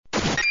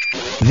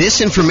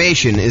This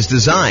information is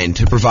designed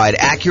to provide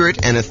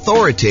accurate and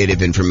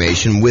authoritative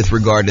information with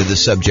regard to the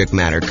subject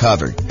matter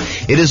covered.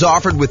 It is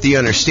offered with the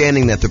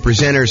understanding that the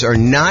presenters are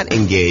not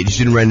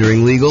engaged in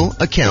rendering legal,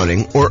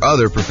 accounting, or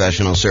other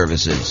professional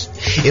services.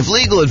 If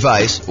legal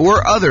advice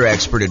or other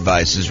expert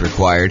advice is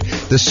required,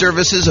 the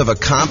services of a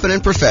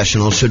competent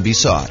professional should be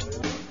sought.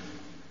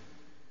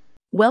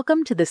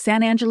 Welcome to the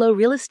San Angelo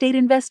Real Estate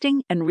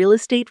Investing and Real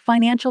Estate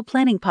Financial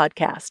Planning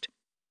Podcast.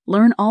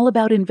 Learn all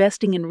about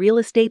investing in real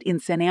estate in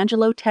San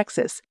Angelo,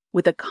 Texas,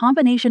 with a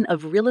combination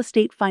of real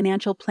estate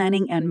financial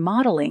planning and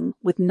modeling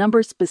with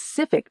numbers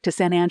specific to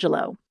San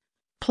Angelo.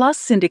 Plus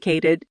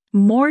syndicated,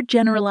 more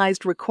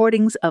generalized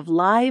recordings of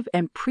live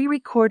and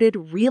pre-recorded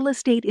real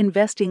estate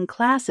investing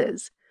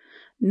classes,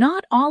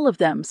 not all of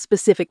them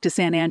specific to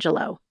San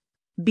Angelo.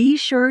 Be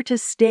sure to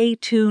stay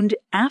tuned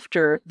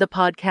after the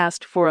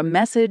podcast for a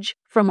message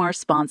from our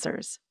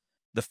sponsors.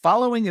 The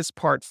following is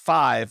part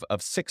 5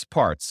 of 6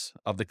 parts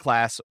of the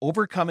class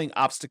Overcoming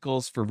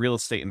Obstacles for Real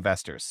Estate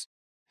Investors.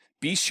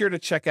 Be sure to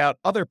check out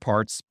other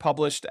parts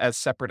published as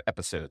separate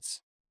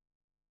episodes.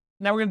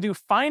 Now we're going to do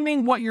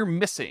finding what you're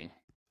missing.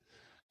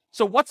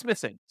 So what's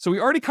missing? So we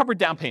already covered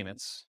down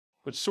payments,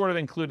 which sort of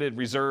included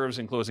reserves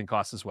and closing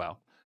costs as well.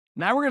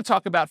 Now we're going to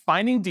talk about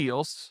finding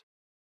deals,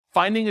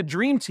 finding a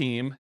dream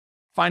team,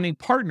 finding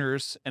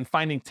partners, and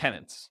finding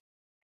tenants.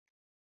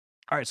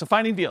 All right, so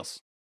finding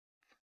deals.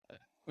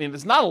 I mean,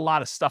 there's not a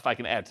lot of stuff I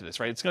can add to this,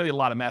 right? It's going to be a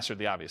lot of master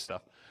the obvious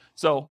stuff.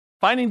 So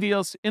finding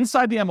deals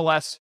inside the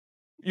MLS,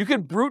 you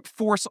could brute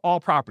force all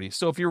properties.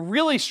 So if you're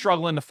really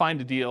struggling to find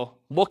a deal,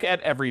 look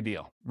at every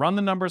deal. Run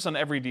the numbers on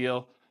every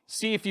deal.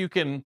 See if you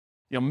can,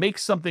 make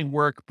something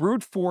work.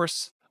 Brute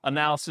force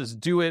analysis,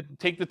 do it.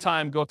 Take the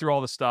time, go through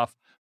all the stuff.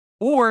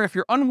 Or if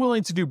you're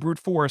unwilling to do brute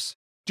force,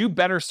 do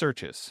better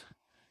searches.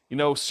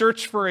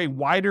 Search for a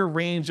wider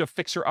range of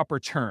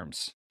fixer-upper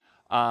terms.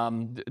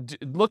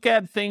 Look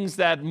at things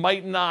that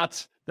might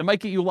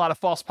get you a lot of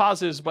false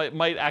positives, but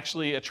might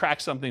actually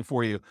attract something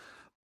for you.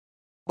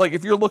 Like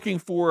if you're looking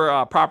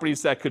for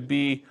properties that could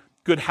be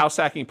good house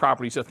hacking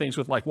properties, so things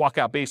with like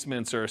walkout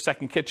basements or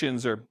second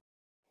kitchens or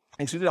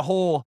things. We did a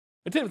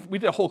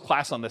whole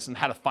class on this and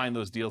how to find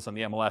those deals on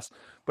the MLS.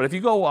 But if you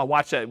go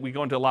watch that, we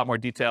go into a lot more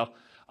detail.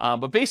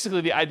 But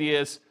basically the idea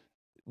is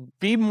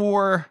be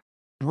more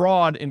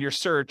broad in your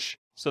search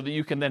so that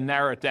you can then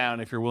narrow it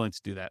down if you're willing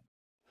to do that.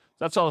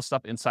 That's all the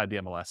stuff inside the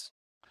MLS.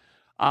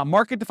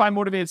 Market to find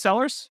motivated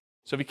sellers.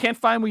 So if you can't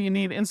find what you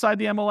need inside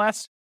the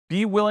MLS,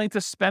 be willing to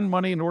spend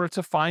money in order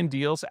to find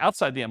deals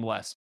outside the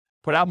MLS.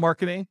 Put out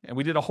marketing, and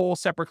we did a whole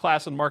separate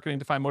class on marketing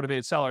to find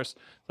motivated sellers,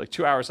 like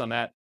 2 hours on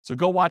that. So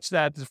go watch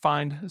that to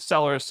find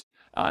sellers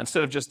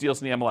instead of just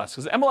deals in the MLS.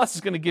 Because MLS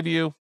is going to give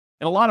you,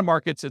 in a lot of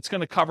markets, it's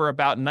going to cover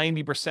about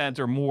 90%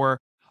 or more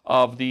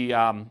of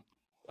the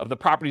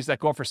properties that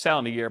go up for sale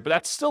in a year. But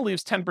that still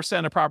leaves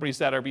 10% of properties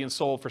that are being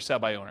sold for sale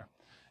by owner.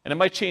 And it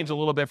might change a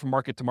little bit from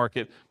market to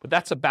market, but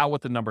that's about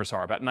what the numbers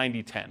are, about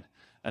 90-10.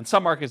 And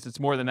some markets, it's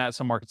more than that.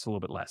 Some markets, a little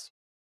bit less.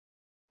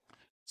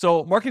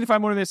 So marketing to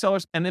find motivated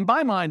sellers. And in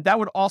my mind, that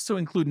would also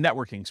include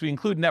networking. So we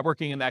include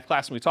networking in that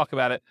class when we talk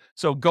about it.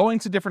 So going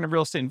to different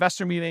real estate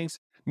investor meetings,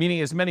 meeting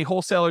as many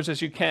wholesalers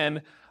as you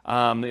can,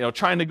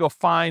 trying to go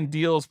find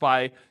deals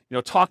by,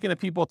 talking to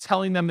people,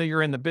 telling them that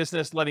you're in the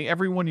business, letting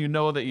everyone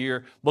that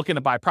you're looking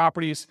to buy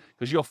properties,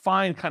 because you'll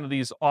find kind of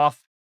these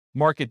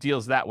off-market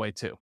deals that way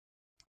too.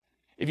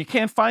 If you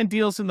can't find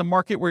deals in the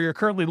market where you're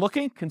currently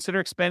looking, consider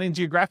expanding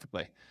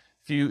geographically.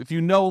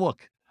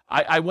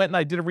 I went and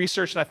I did a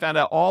research and I found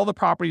out all the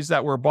properties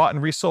that were bought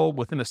and resold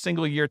within a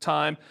single year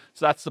time.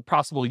 So that's the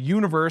possible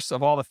universe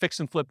of all the fix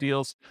and flip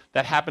deals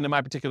that happened in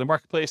my particular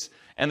marketplace.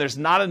 And there's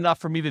not enough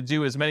for me to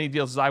do as many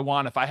deals as I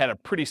want if I had a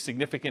pretty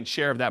significant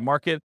share of that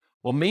market.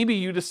 Well, maybe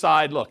you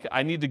decide, look,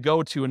 I need to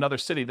go to another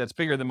city that's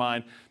bigger than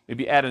mine,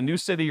 maybe add a new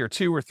city or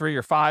 2 or 3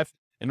 or 5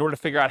 in order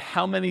to figure out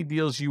how many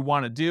deals you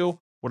want to do,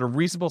 what a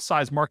reasonable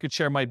size market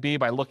share might be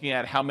by looking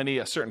at how many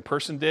a certain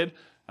person did,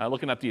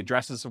 looking up the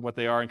addresses of what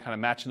they are and kind of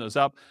matching those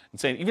up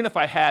and saying, even if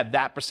I had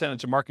that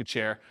percentage of market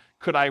share,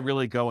 could I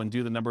really go and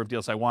do the number of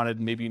deals I wanted?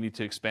 And maybe you need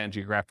to expand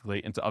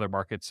geographically into other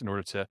markets in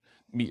order to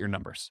meet your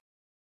numbers.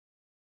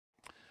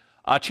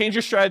 Change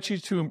your strategy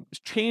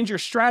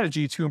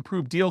to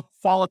improve deal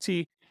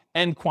quality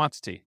and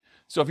quantity.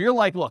 So if you're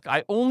like, look,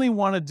 I only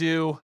want to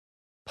do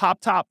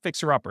pop-top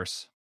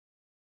fixer-uppers,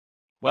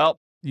 well,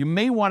 you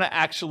may want to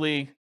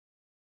actually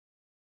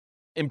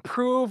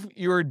improve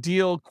your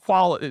deal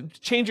quality,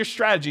 change your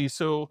strategy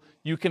so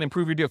you can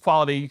improve your deal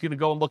quality. You can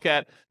go and look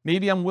at,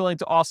 maybe I'm willing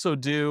to also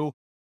do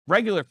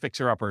regular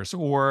fixer-uppers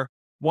or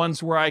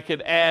ones where I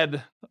could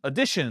add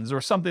additions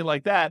or something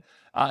like that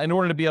in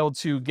order to be able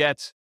to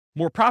get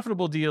more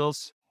profitable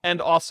deals and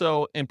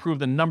also improve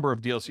the number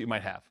of deals that you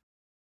might have.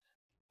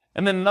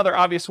 And then another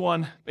obvious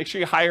one, make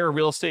sure you hire a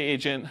real estate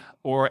agent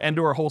or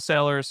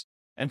wholesalers,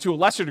 and to a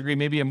lesser degree,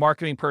 maybe a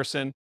marketing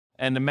person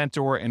and a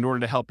mentor in order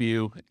to help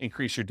you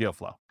increase your deal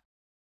flow.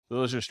 So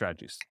those are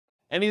strategies.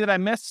 Any that I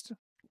missed?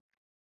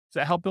 Does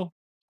that help, Bill?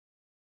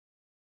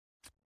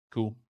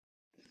 Cool.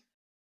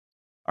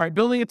 All right,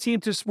 building a team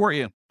to support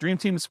you, dream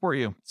team to support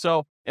you.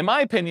 So in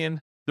my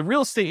opinion, the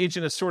real estate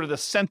agent is sort of the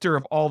center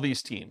of all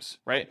these teams,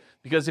 right?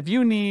 Because if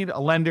you need a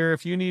lender,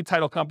 if you need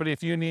title company,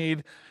 if you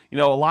need, a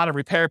lot of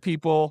repair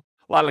people,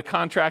 a lot of the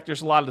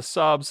contractors, a lot of the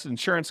subs,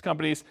 insurance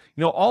companies,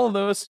 all of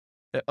those,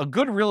 a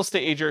good real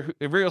estate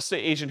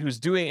agent who's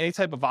doing any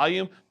type of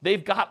volume,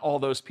 they've got all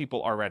those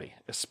people already,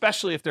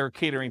 especially if they're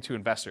catering to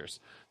investors.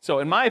 So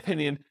in my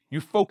opinion, you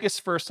focus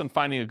first on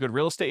finding a good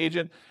real estate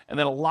agent, and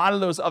then a lot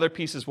of those other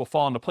pieces will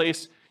fall into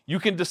place. You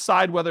can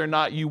decide whether or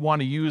not you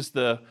want to use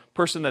the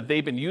person that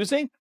they've been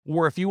using,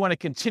 or if you want to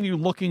continue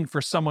looking for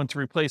someone to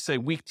replace a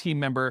weak team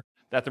member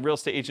that the real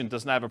estate agent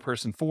doesn't have a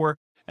person for.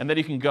 And then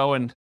you can go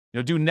and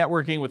do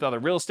networking with other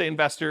real estate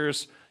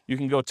investors. You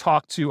can go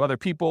talk to other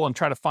people and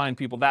try to find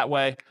people that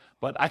way.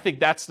 But I think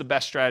that's the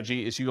best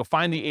strategy, is you go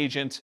find the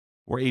agent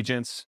or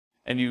agents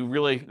and you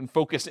really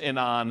focus in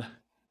on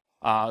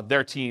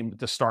their team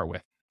to start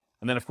with.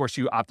 And then, of course,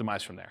 you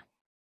optimize from there.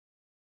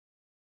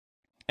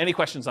 Any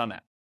questions on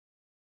that?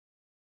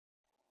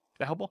 Is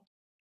that helpful?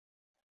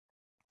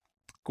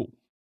 Cool.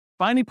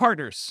 Finding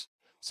partners.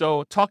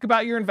 So talk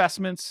about your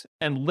investments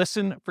and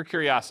listen for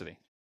curiosity.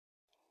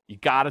 You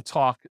got to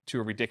talk to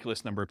a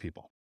ridiculous number of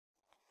people.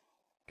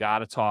 Got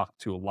to talk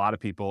to a lot of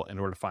people in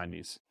order to find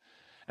these.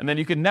 And then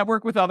you can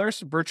network with others,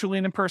 virtually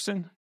and in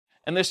person.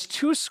 And there's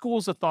two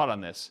schools of thought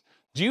on this.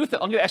 I'm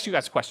going to ask you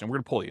guys a question. We're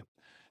going to poll you.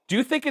 Do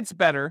you think it's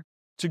better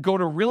to go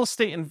to real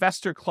estate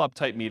investor club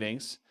type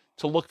meetings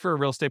to look for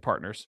real estate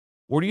partners?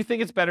 Or do you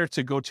think it's better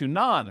to go to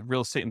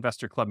non-real estate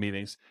investor club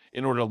meetings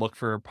in order to look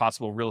for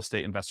possible real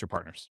estate investor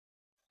partners?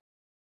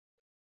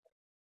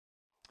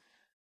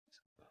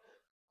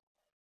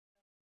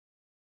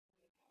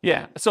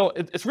 Yeah, so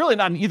it's really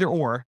not an either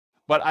or,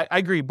 but I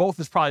agree both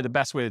is probably the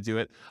best way to do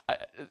it.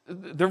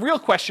 The real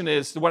question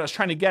is, what I was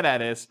trying to get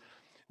at is,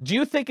 do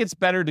you think it's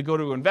better to go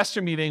to an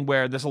investor meeting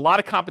where there's a lot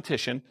of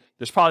competition,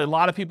 there's probably a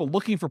lot of people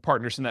looking for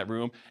partners in that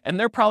room, and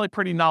they're probably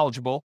pretty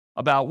knowledgeable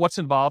about what's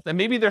involved, and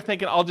maybe they're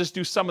thinking, I'll just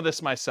do some of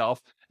this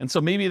myself, and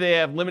so maybe they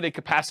have limited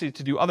capacity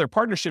to do other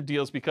partnership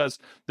deals because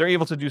they're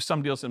able to do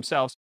some deals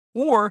themselves?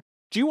 Or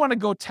do you want to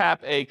go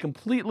tap a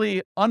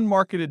completely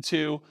unmarketed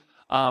to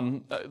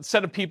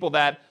set of people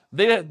that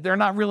they're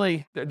not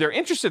really, they're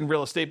interested in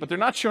real estate, but they're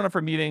not showing up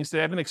for meetings. They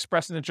haven't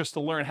expressed an interest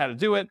to learn how to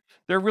do it.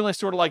 They're really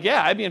sort of like,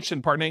 yeah, I'd be interested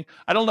in partnering.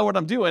 I don't know what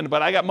I'm doing,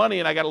 but I got money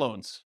and I got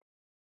loans.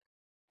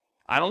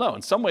 I don't know.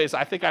 In some ways,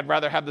 I think I'd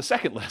rather have the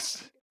second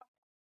list.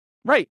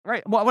 Right.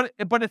 Well,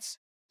 but it's,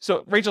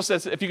 so Rachel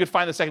says, if you could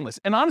find the second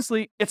list. And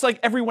honestly, it's like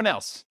everyone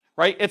else,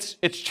 right? It's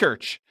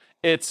church.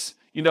 It's,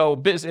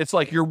 business. It's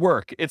like your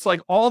work. It's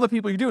like all the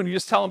people you do. And you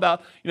just tell them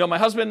about, my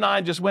husband and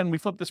I just went and we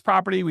flipped this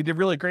property. We did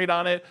really great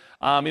on it.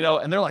 And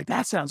they're like,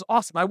 that sounds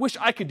awesome. I wish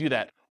I could do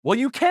that. Well,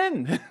 you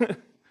can,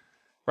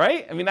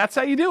 right? I mean, that's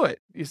how you do it.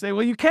 You say,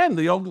 well, you can,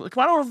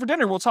 come on over for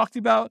dinner. We'll talk to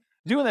you about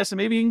doing this and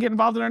maybe you can get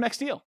involved in our next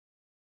deal.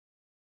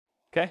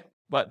 Okay.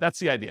 But that's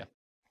the idea.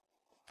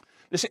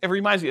 It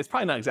reminds me, it's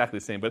probably not exactly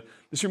the same, but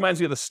this reminds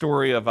me of the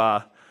story of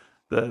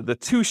the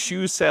two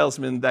shoe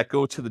salesmen that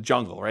go to the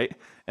jungle, right?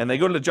 And they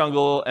go to the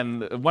jungle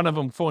and one of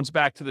them phones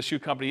back to the shoe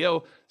company,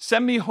 yo,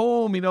 send me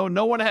home,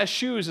 no one has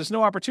shoes, there's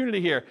no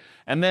opportunity here.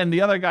 And then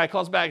the other guy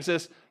calls back and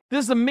says,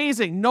 this is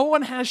amazing, no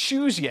one has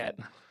shoes yet,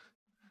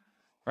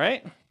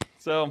 right?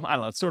 So, I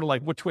don't know, it's sort of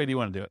like, which way do you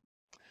want to do it?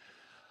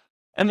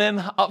 And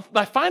then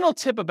my final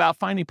tip about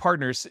finding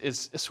partners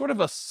is sort of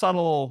a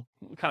subtle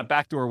kind of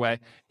backdoor way.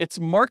 It's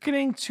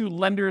marketing to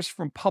lenders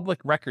from public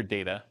record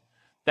data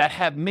that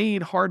have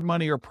made hard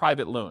money or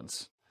private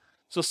loans.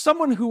 So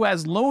someone who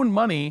has loaned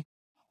money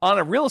on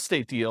a real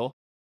estate deal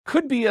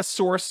could be a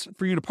source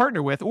for you to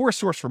partner with, or a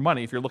source for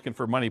money if you're looking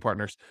for money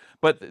partners.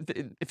 But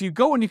if you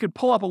go and you could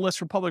pull up a list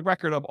from public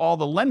record of all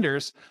the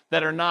lenders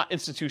that are not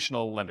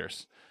institutional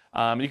lenders.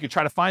 You could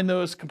try to find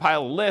those,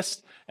 compile a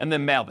list, and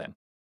then mail them.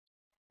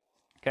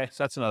 Okay,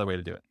 so that's another way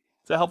to do it.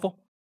 Is that helpful?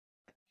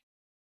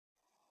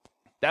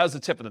 That was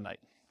the tip of the night.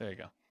 There you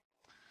go.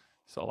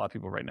 So a lot of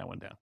people writing that one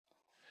down.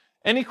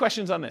 Any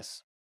questions on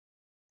this?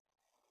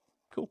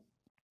 Cool.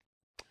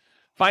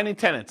 Finding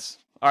tenants.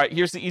 All right,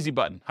 here's the easy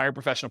button. Hire a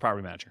professional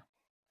property manager.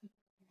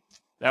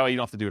 That way you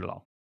don't have to do it at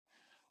all.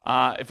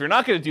 If you're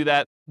not going to do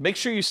that, make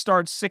sure you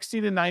start 60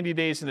 to 90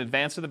 days in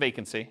advance of the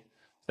vacancy.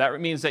 That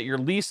means that your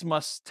lease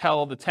must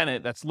tell the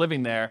tenant that's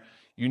living there,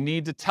 you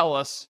need to tell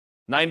us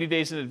 90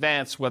 days in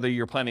advance whether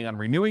you're planning on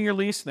renewing your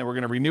lease, and then we're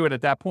going to renew it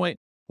at that point,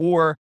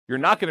 or you're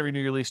not going to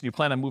renew your lease and you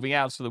plan on moving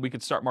out so that we can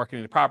start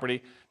marketing the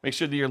property. Make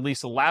sure that your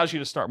lease allows you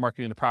to start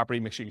marketing the property.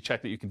 Make sure you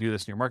check that you can do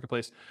this in your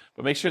marketplace,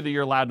 but make sure that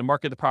you're allowed to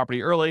market the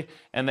property early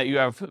and that you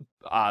have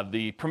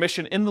the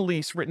permission in the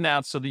lease written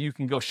out so that you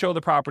can go show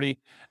the property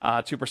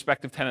to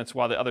prospective tenants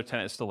while the other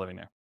tenant is still living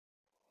there.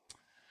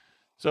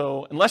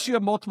 So unless you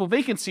have multiple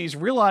vacancies,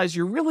 realize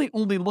you're really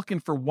only looking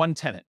for one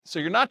tenant. So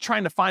you're not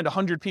trying to find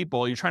 100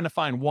 people, you're trying to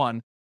find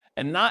one.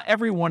 And not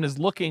everyone is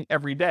looking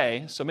every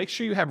day. So make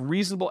sure you have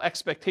reasonable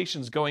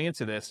expectations going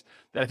into this,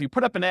 that if you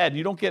put up an ad,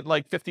 you don't get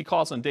like 50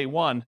 calls on day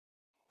one.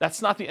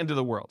 That's not the end of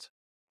the world.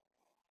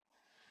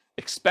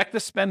 expect to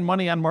spend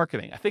money on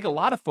marketing. I think a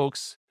lot of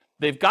folks,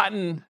 they've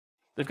gotten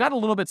a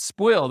little bit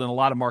spoiled in a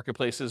lot of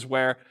marketplaces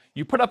where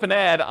you put up an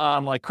ad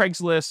on like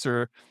Craigslist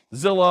or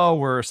Zillow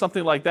or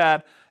something like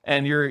that,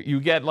 and you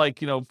get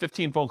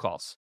 15 phone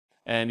calls,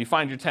 and you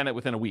find your tenant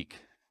within a week.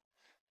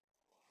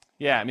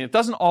 Yeah, I mean, it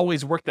doesn't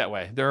always work that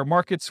way. There are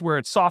markets where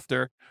it's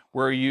softer,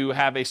 where you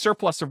have a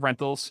surplus of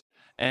rentals,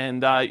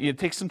 and it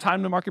takes some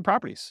time to market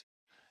properties.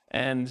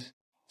 And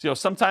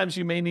sometimes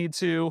you may need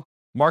to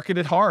market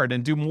it hard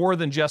and do more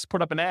than just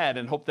put up an ad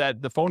and hope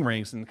that the phone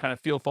rings and kind of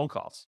field phone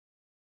calls.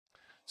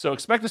 So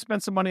expect to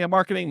spend some money on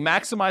marketing,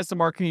 maximize the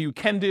marketing you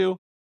can do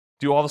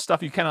all the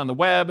stuff you can on the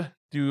web,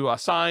 do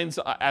signs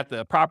at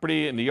the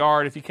property, in the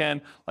yard if you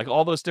can, like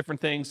all those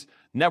different things.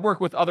 Network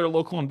with other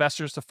local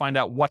investors to find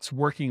out what's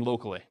working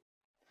locally.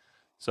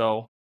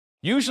 So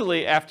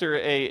usually after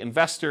an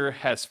investor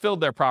has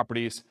filled their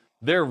properties,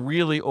 they're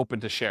really open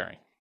to sharing.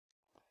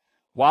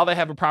 While they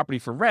have a property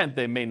for rent,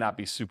 they may not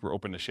be super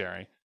open to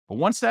sharing. But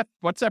once that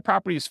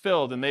property is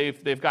filled and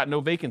they've got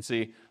no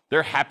vacancy,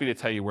 they're happy to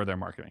tell you where they're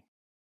marketing.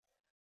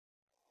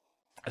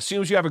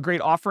 Assumes you have a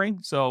great offering,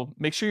 so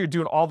make sure you're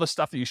doing all the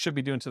stuff that you should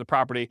be doing to the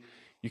property.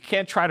 You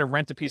can't try to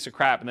rent a piece of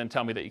crap and then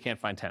tell me that you can't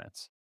find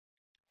tenants.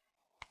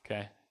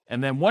 Okay?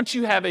 And then once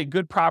you have a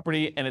good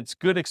property and it's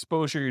good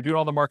exposure, you're doing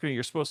all the marketing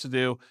you're supposed to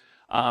do,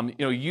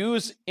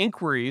 use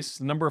inquiries,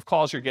 the number of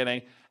calls you're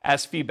getting,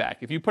 as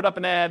feedback. If you put up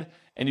an ad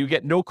and you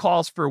get no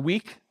calls for a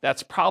week,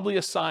 that's probably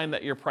a sign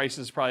that your price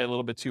is probably a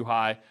little bit too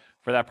high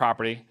for that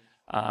property.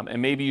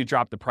 And maybe you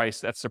drop the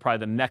price. That's probably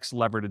the next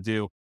lever to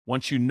do.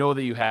 Once you know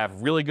that you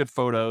have really good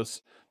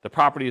photos, the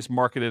property is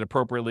marketed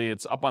appropriately,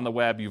 it's up on the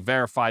web, you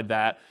verified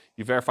that,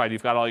 you've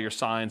got all your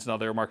signs and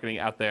other marketing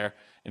out there,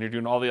 and you're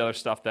doing all the other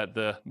stuff that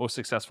the most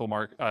successful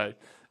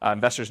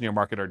investors in your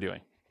market are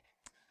doing.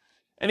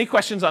 Any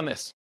questions on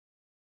this?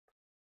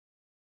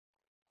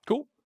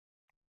 Cool.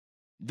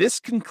 This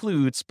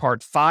concludes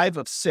part 5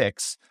 of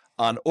 6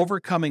 on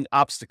overcoming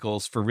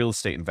obstacles for real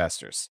estate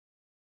investors.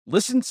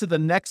 Listen to the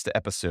next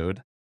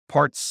episode,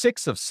 part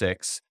 6 of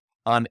 6,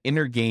 on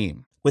inner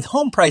game. With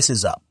home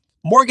prices up,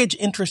 mortgage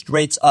interest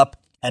rates up,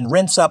 and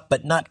rents up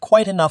but not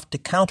quite enough to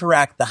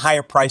counteract the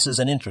higher prices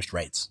and interest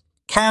rates,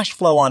 cash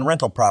flow on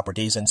rental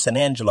properties in San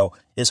Angelo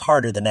is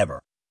harder than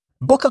ever.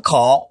 Book a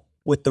call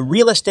with the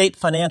Real Estate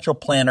Financial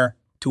Planner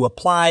to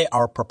apply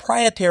our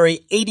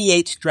proprietary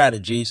 88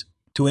 strategies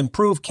to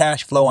improve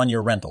cash flow on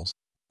your rentals.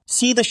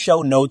 See the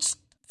show notes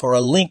for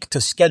a link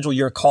to schedule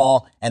your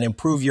call and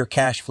improve your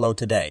cash flow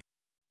today.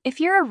 If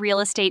you're a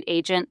real estate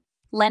agent,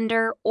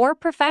 lender, or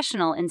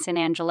professional in San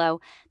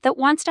Angelo that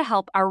wants to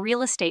help our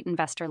real estate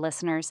investor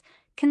listeners,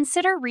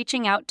 consider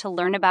reaching out to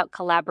learn about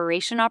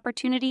collaboration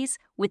opportunities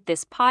with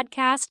this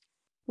podcast.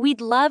 We'd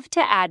love to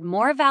add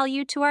more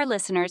value to our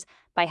listeners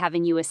by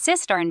having you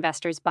assist our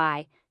investors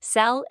buy,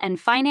 sell, and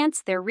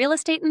finance their real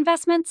estate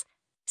investments.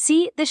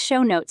 See the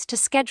show notes to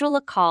schedule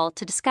a call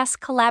to discuss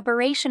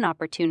collaboration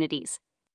opportunities.